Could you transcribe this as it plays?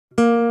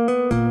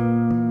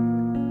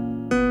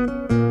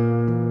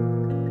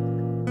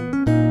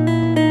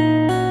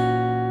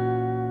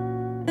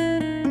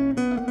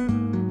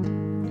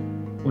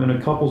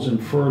couple's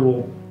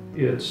infertile,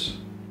 it's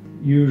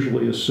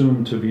usually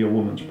assumed to be a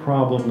woman's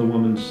problem. The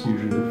woman's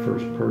usually the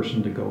first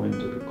person to go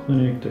into the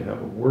clinic to have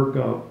a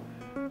workup,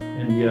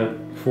 and yet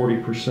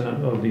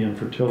 40% of the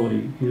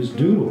infertility is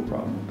due to a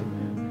problem with the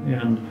man.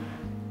 And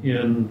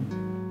in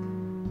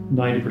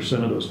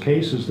 90% of those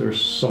cases, there's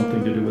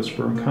something to do with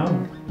sperm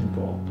count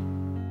involved.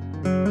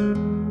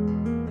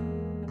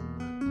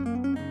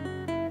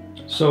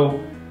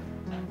 So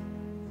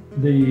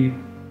the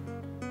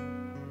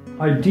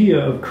idea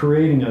of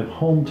creating a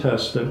home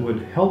test that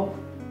would help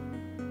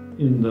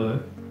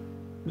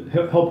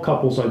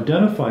couples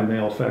identify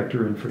male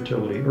factor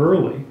infertility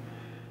early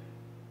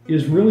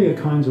is really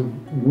a kind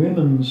of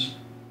women's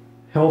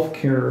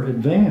healthcare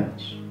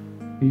advance,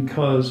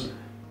 because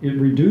it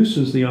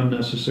reduces the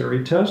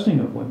unnecessary testing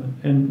of women.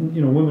 And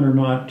women are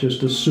not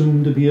just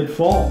assumed to be at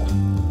fault.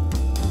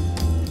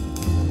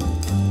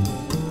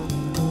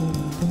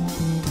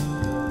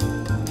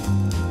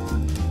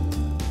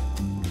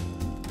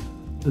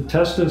 The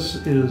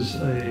testis is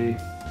an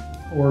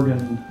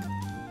organ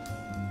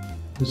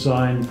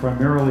designed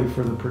primarily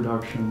for the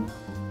production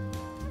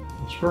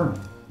of sperm.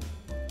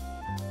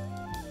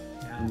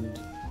 And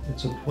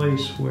it's a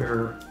place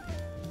where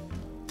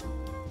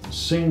a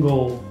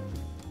single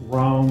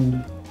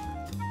round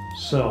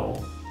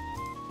cell,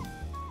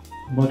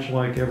 much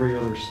like every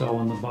other cell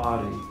in the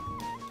body,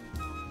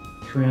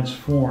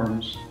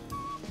 transforms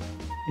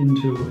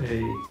into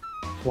a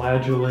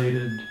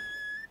flagellated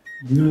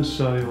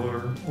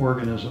unicellular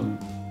organism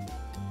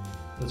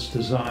that's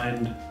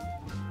designed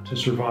to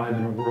survive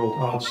in a world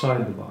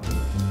outside the body.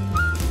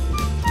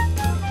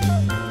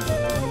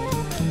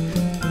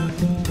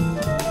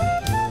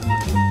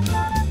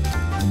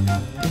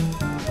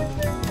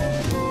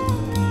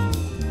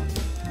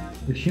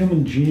 The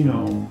human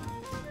genome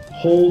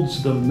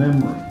holds the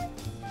memory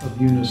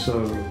of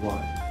unicellular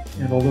life.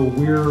 And although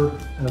we're,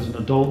 as an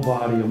adult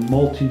body, a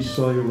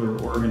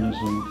multicellular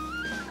organism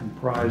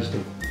comprised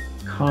of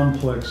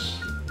complex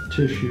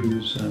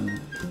tissues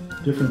and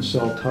different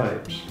cell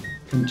types,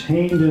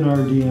 contained in our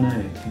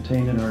DNA,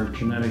 contained in our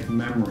genetic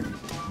memory,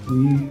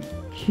 we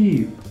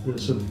keep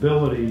this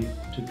ability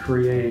to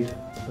create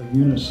a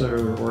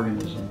unicellular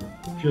organism,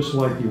 just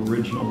like the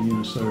original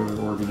unicellular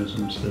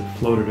organisms that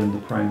floated in the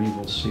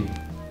primeval sea.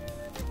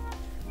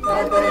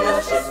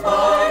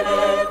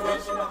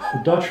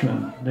 A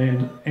Dutchman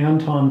named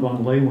Anton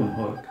van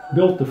Leeuwenhoek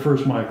built the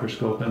first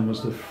microscope and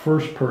was the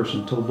first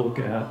person to look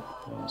at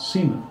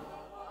semen.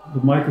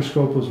 The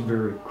microscope was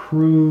very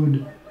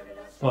crude,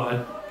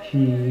 but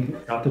he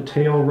got the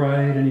tail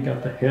right and he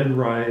got the head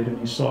right, and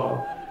he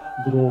saw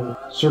little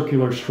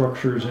circular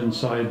structures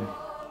inside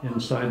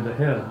the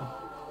head.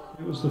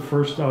 It was the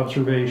first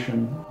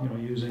observation,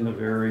 using the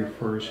very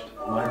first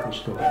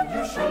microscope.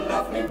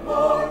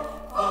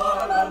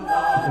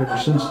 Ever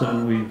since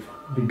then, we've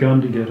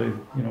begun to get a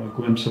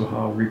glimpse of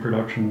how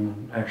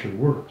reproduction actually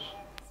works.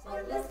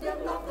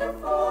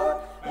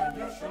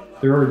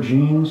 There are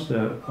genes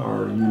that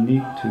are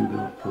unique to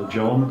the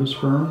flagellum of the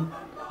sperm.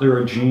 There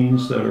are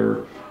genes that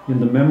are in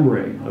the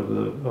membrane of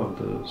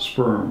the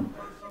sperm,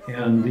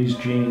 and these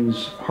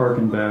genes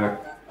harken back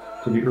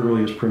to the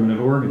earliest primitive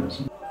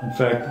organism. In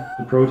fact,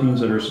 the proteins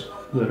that are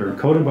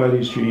encoded by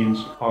these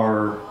genes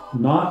are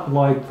not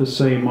like the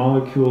same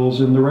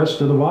molecules in the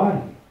rest of the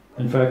body.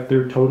 In fact,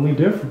 they're totally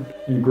different.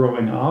 And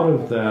growing out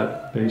of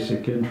that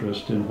basic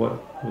interest in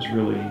what was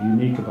really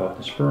unique about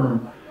the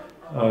sperm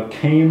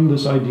came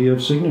this idea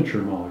of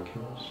signature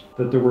molecules,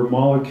 that there were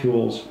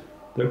molecules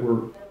that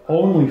were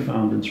only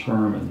found in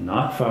sperm and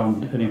not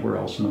found anywhere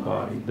else in the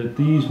body, that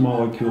these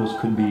molecules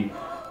could be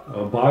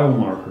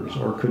biomarkers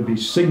or could be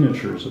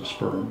signatures of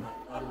sperm.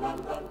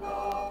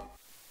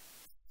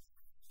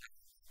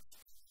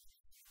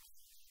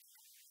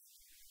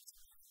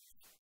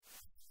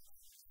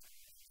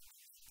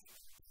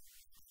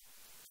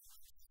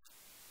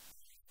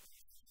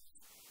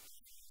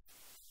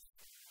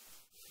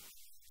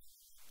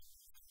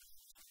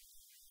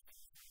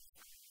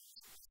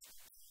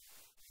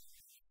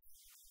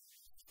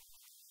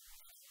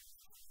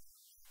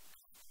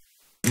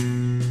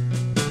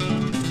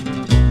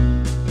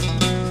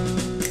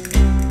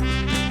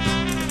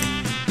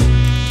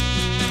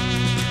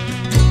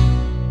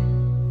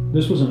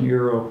 This was an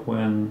era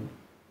when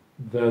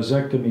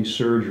vasectomy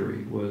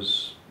surgery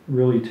was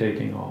really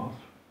taking off,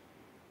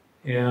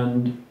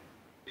 and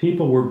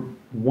people were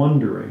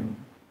wondering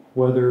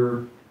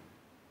whether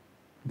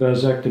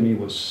vasectomy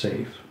was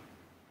safe.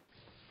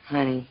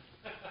 Honey,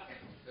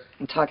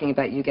 I'm talking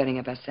about you getting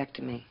a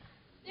vasectomy.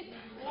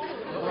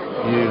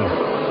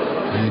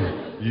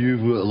 You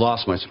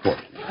lost my support.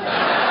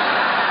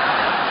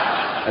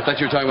 I thought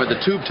you were talking about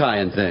the tube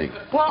tying thing.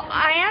 Well,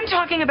 I am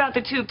talking about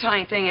the tube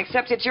tying thing,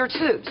 except it's your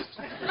tubes.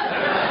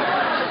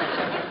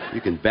 You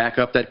can back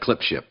up that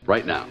clip ship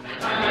right now.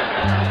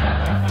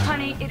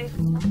 Honey, it is...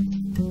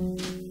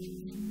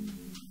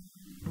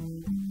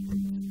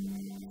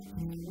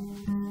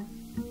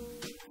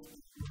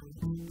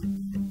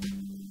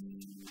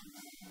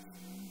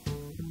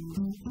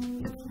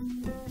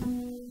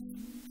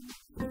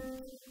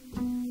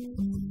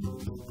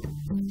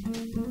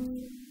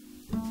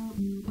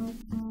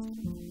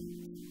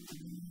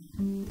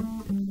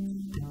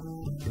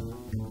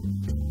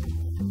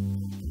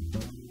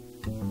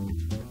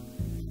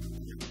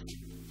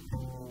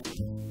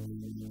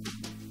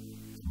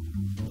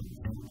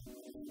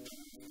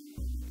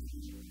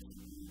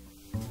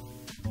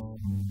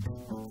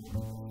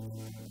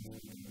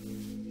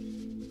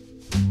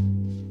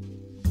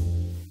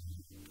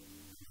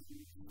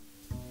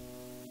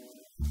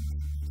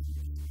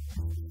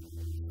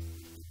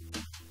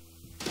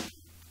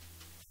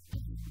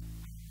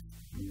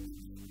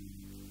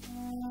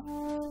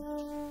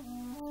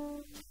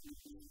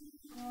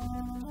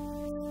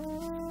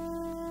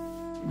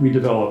 We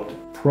developed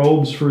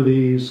probes for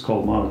these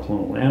called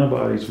monoclonal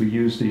antibodies. We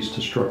use these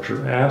to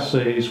structure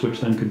assays, which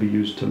then could be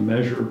used to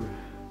measure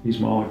these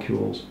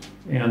molecules.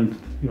 And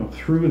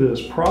through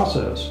this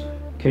process,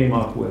 came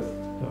up with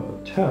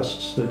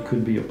tests that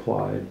could be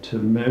applied to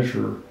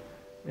measure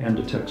and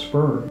detect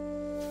sperm.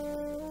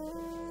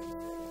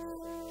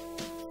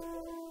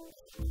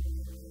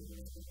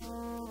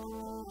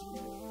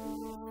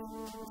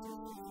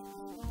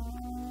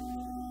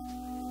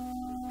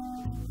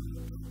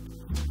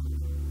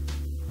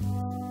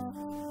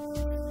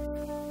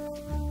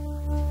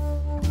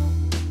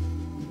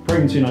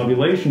 Pregnancy and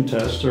ovulation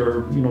tests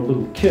are,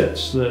 little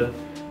kits that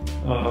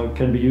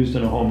can be used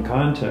in a home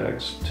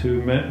context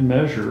to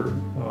measure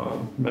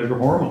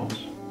hormones.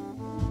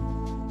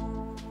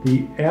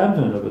 The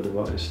advent of a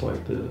device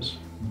like this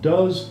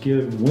does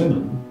give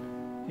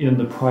women, in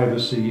the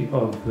privacy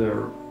of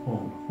their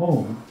own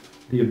home,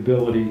 the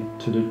ability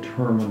to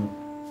determine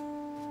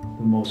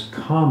the most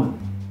common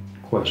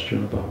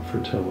question about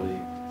fertility,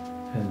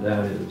 and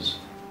that is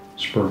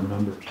sperm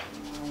numbers.